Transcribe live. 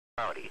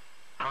cloudy.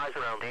 Highs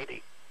around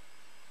 80.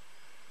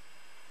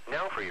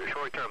 Now for your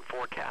short-term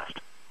forecast.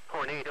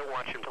 Tornado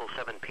watch until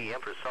 7 p.m.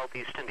 for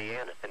southeast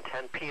Indiana and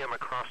 10 p.m.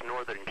 across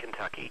northern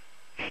Kentucky.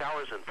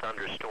 Showers and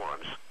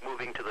thunderstorms,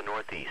 moving to the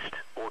northeast,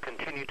 will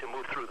continue to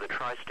move through the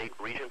tri-state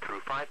region through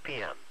 5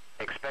 p.m.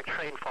 Expect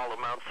rainfall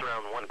amounts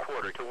around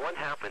 1/4 to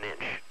 1/2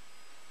 inch.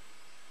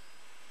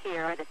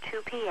 Here are the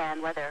 2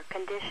 p.m. weather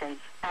conditions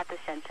at the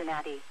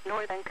Cincinnati,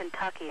 Northern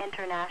Kentucky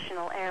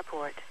International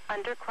Airport.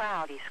 Under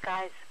cloudy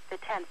skies, the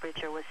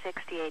temperature was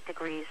 68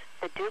 degrees,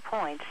 the dew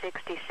point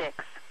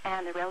 66,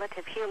 and the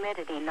relative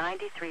humidity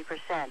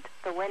 93%.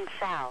 The wind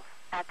south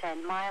at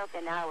 10 miles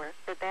an hour.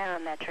 The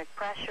barometric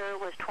pressure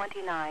was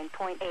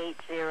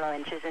 29.80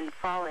 inches and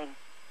falling.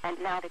 And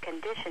now the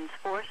conditions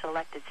for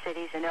selected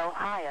cities in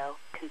Ohio,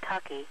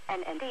 Kentucky,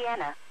 and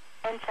Indiana.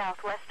 In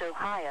southwest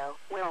Ohio,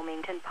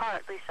 Wilmington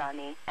partly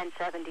sunny and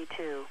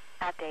 72.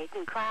 At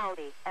Dayton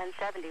cloudy and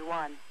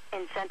 71.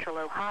 In central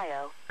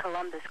Ohio,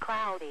 Columbus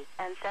cloudy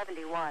and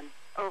 71.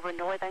 Over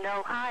northern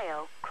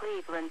Ohio,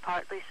 Cleveland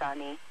partly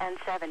sunny and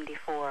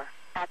 74.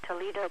 At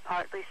Toledo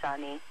partly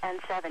sunny and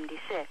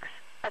 76.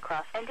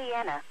 Across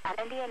Indiana, at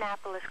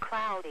Indianapolis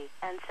cloudy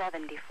and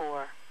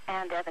 74.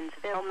 And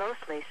Evansville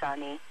mostly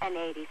sunny and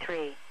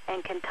 83.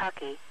 In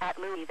Kentucky, at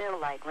Louisville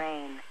light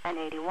rain and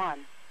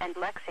 81. And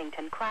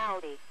Lexington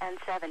cloudy and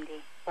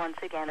 70. Once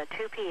again at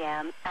 2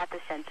 p.m. at the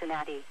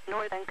Cincinnati,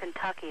 Northern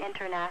Kentucky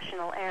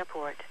International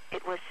Airport,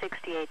 it was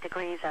 68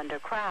 degrees under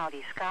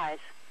cloudy skies.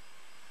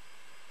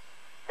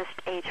 The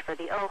stage for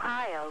the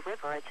Ohio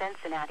River at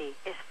Cincinnati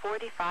is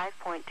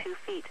 45.2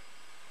 feet.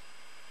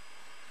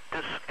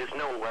 This is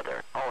NOAA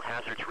Weather, all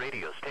hazards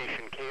radio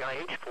station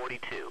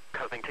KIH-42,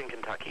 Covington,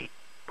 Kentucky.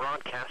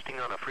 Broadcasting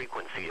on a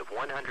frequency of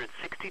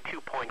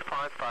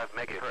 162.55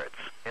 megahertz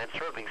and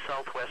serving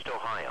southwest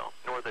Ohio,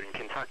 northern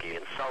Kentucky,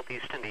 and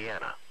southeast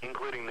Indiana,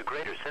 including the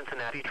greater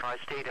Cincinnati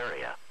tri-state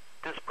area.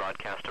 This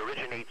broadcast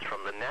originates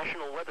from the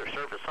National Weather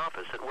Service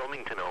office at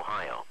Wilmington,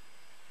 Ohio.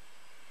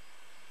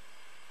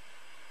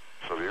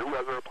 Severe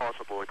weather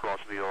possible across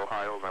the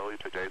Ohio Valley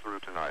today through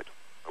tonight.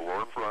 A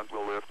warm front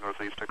will lift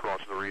northeast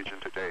across the region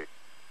today.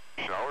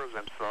 Showers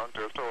and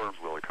thunderstorms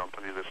will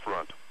accompany this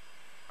front.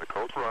 The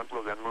cold front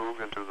will then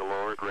move into the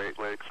lower Great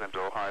Lakes and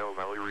Ohio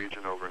Valley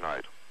region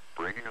overnight,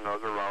 bringing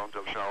another round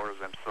of showers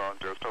and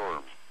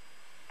thunderstorms.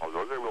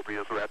 Although there will be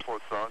a threat for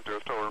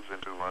thunderstorms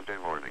into Monday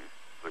morning,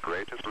 the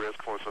greatest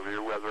risk for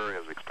severe weather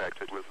is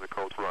expected with the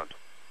cold front.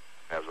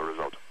 As a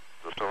result,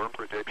 the Storm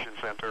Prediction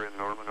Center in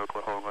Norman,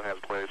 Oklahoma has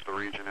placed the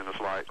region in a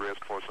slight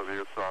risk for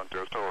severe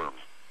thunderstorms.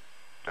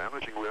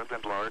 Damaging wind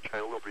and large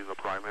hail will be the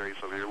primary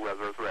severe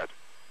weather threat.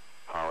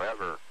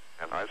 However,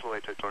 an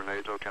isolated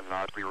tornado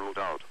cannot be ruled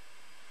out.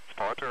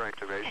 Spotter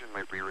activation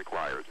may be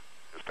required,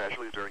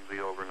 especially during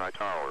the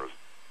overnight hours.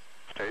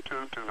 Stay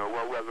tuned to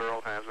NOAA Weather,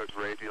 All Hazards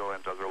Radio,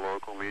 and other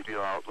local media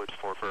outlets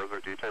for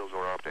further details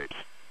or updates.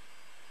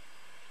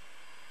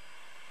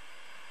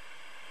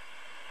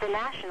 The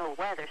National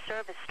Weather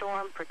Service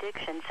Storm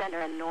Prediction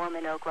Center in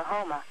Norman,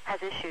 Oklahoma,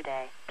 has issued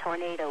a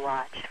tornado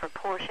watch for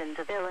portions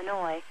of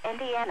Illinois,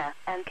 Indiana,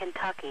 and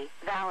Kentucky,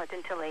 valid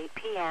until 8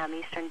 p.m.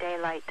 Eastern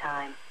Daylight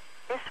Time.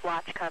 This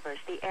watch covers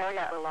the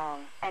area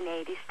along an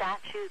 80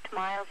 statute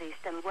miles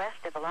east and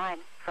west of the line,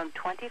 from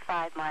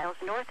 25 miles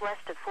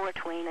northwest of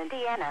Fort Wayne,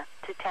 Indiana,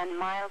 to 10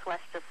 miles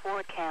west of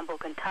Fort Campbell,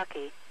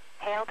 Kentucky.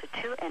 Hail to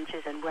 2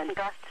 inches and wind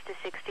gusts to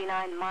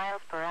 69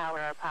 miles per hour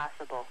are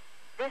possible.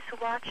 This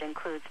watch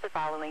includes the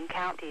following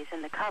counties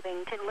in the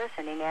Covington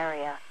listening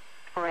area.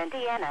 For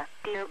Indiana,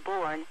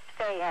 Dearborn,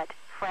 Fayette,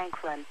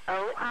 Franklin,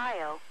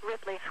 Ohio,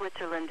 Ripley,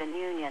 Switzerland, and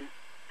Union.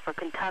 For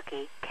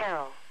Kentucky,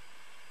 Carroll.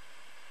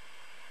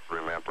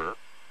 Remember,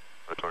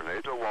 the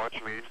tornado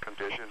watch means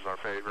conditions are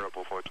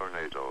favorable for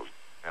tornadoes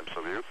and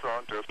severe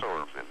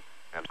thunderstorms in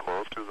and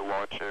close to the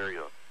watch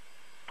area.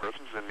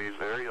 Persons in these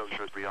areas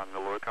should be on the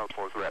lookout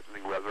for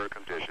threatening weather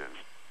conditions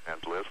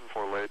and listen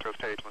for later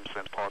statements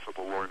and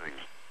possible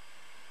warnings.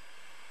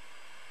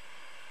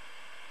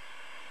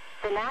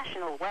 The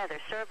National Weather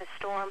Service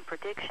Storm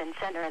Prediction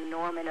Center in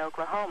Norman,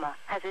 Oklahoma,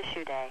 has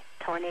issued a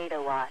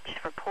tornado watch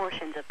for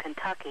portions of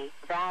Kentucky,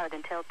 valid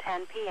until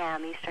 10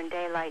 p.m. Eastern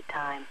Daylight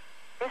Time.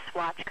 This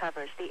watch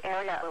covers the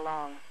area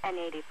along an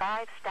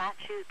 85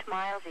 statute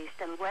miles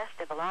east and west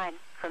of the line,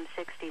 from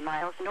 60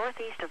 miles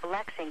northeast of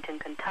Lexington,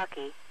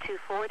 Kentucky, to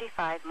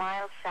 45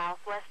 miles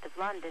southwest of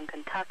London,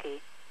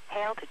 Kentucky.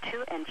 Hail to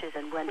 2 inches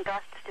and wind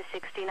gusts to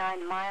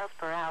 69 miles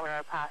per hour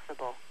are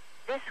possible.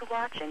 This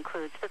watch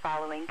includes the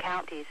following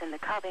counties in the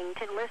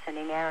Covington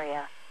listening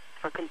area.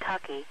 For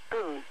Kentucky,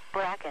 Boone,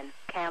 Bracken,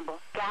 Campbell,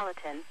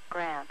 Gallatin,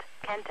 Grant,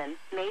 Kenton,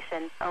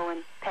 Mason,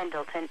 Owen,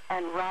 Pendleton,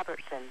 and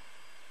Robertson.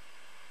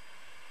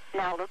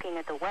 Now looking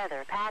at the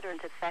weather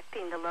patterns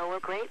affecting the lower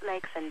Great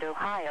Lakes and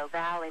Ohio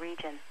Valley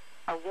region.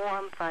 A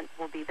warm front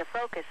will be the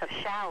focus of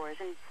showers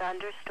and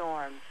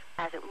thunderstorms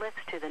as it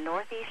lifts to the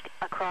northeast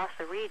across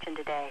the region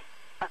today.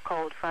 A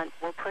cold front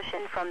will push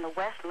in from the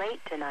west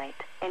late tonight,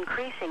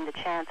 increasing the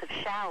chance of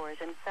showers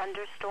and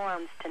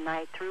thunderstorms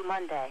tonight through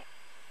Monday.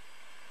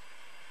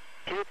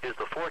 Here is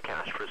the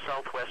forecast for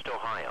southwest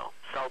Ohio,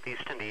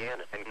 southeast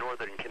Indiana, and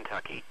northern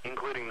Kentucky,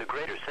 including the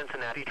greater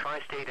Cincinnati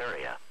tri-state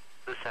area.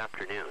 This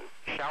afternoon,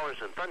 showers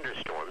and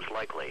thunderstorms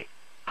likely.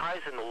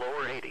 Highs in the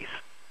lower 80s.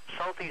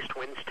 Southeast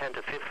winds 10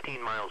 to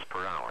 15 miles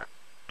per hour.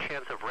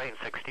 Chance of rain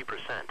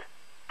 60%.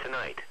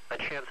 Tonight, a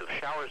chance of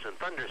showers and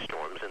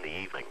thunderstorms in the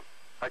evening.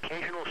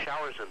 Occasional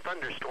showers and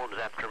thunderstorms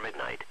after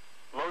midnight.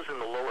 Lows in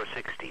the lower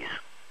 60s.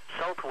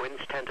 South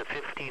winds 10 to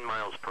 15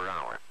 miles per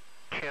hour.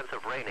 Chance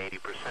of rain 80%.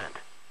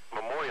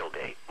 Memorial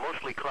Day,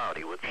 mostly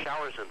cloudy with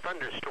showers and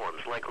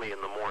thunderstorms likely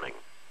in the morning.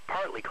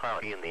 Partly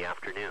cloudy in the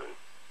afternoon.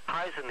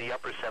 Highs in the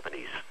upper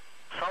 70s.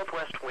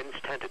 Southwest winds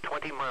 10 to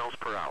 20 miles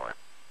per hour.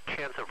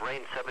 Chance of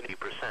rain 70%.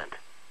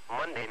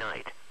 Monday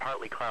night,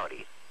 partly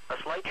cloudy.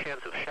 A slight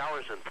chance of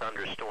showers and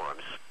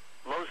thunderstorms.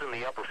 Lows in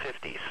the upper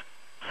 50s.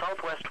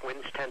 Southwest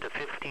winds 10 to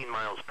 15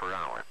 miles per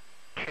hour.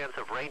 Chance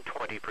of rain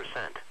 20%.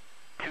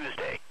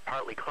 Tuesday,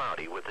 partly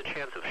cloudy with a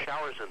chance of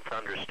showers and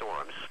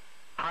thunderstorms.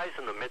 Highs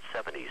in the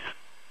mid-70s.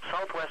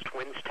 Southwest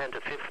winds 10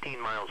 to 15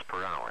 miles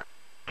per hour.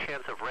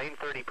 Chance of rain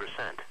 30%.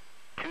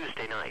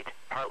 Tuesday night,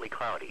 partly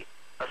cloudy.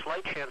 A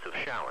slight chance of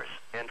showers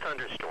and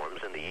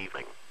thunderstorms in the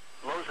evening.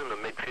 Lows in the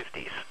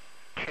mid-50s.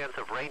 Chance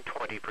of rain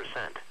 20%.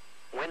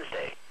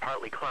 Wednesday,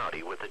 partly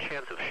cloudy with a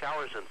chance of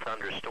showers and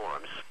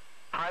thunderstorms.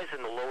 Highs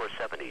in the lower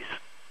 70s.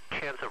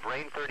 Chance of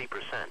rain 30%.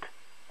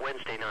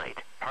 Wednesday night,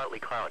 partly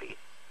cloudy.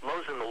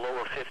 Lows in the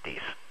lower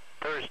 50s.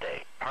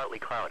 Thursday, partly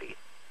cloudy.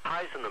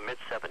 Highs in the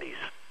mid-70s.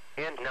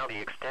 And now the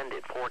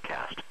extended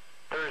forecast.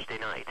 Thursday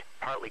night,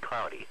 partly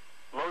cloudy.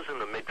 Lows in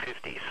the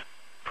mid-50s.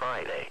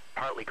 Friday,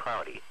 partly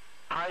cloudy.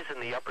 Highs in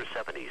the upper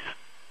 70s.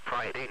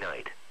 Friday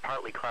night,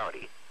 partly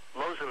cloudy.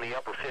 Lows in the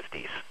upper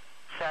 50s.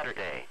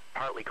 Saturday,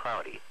 partly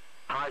cloudy.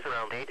 Highs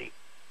around 80.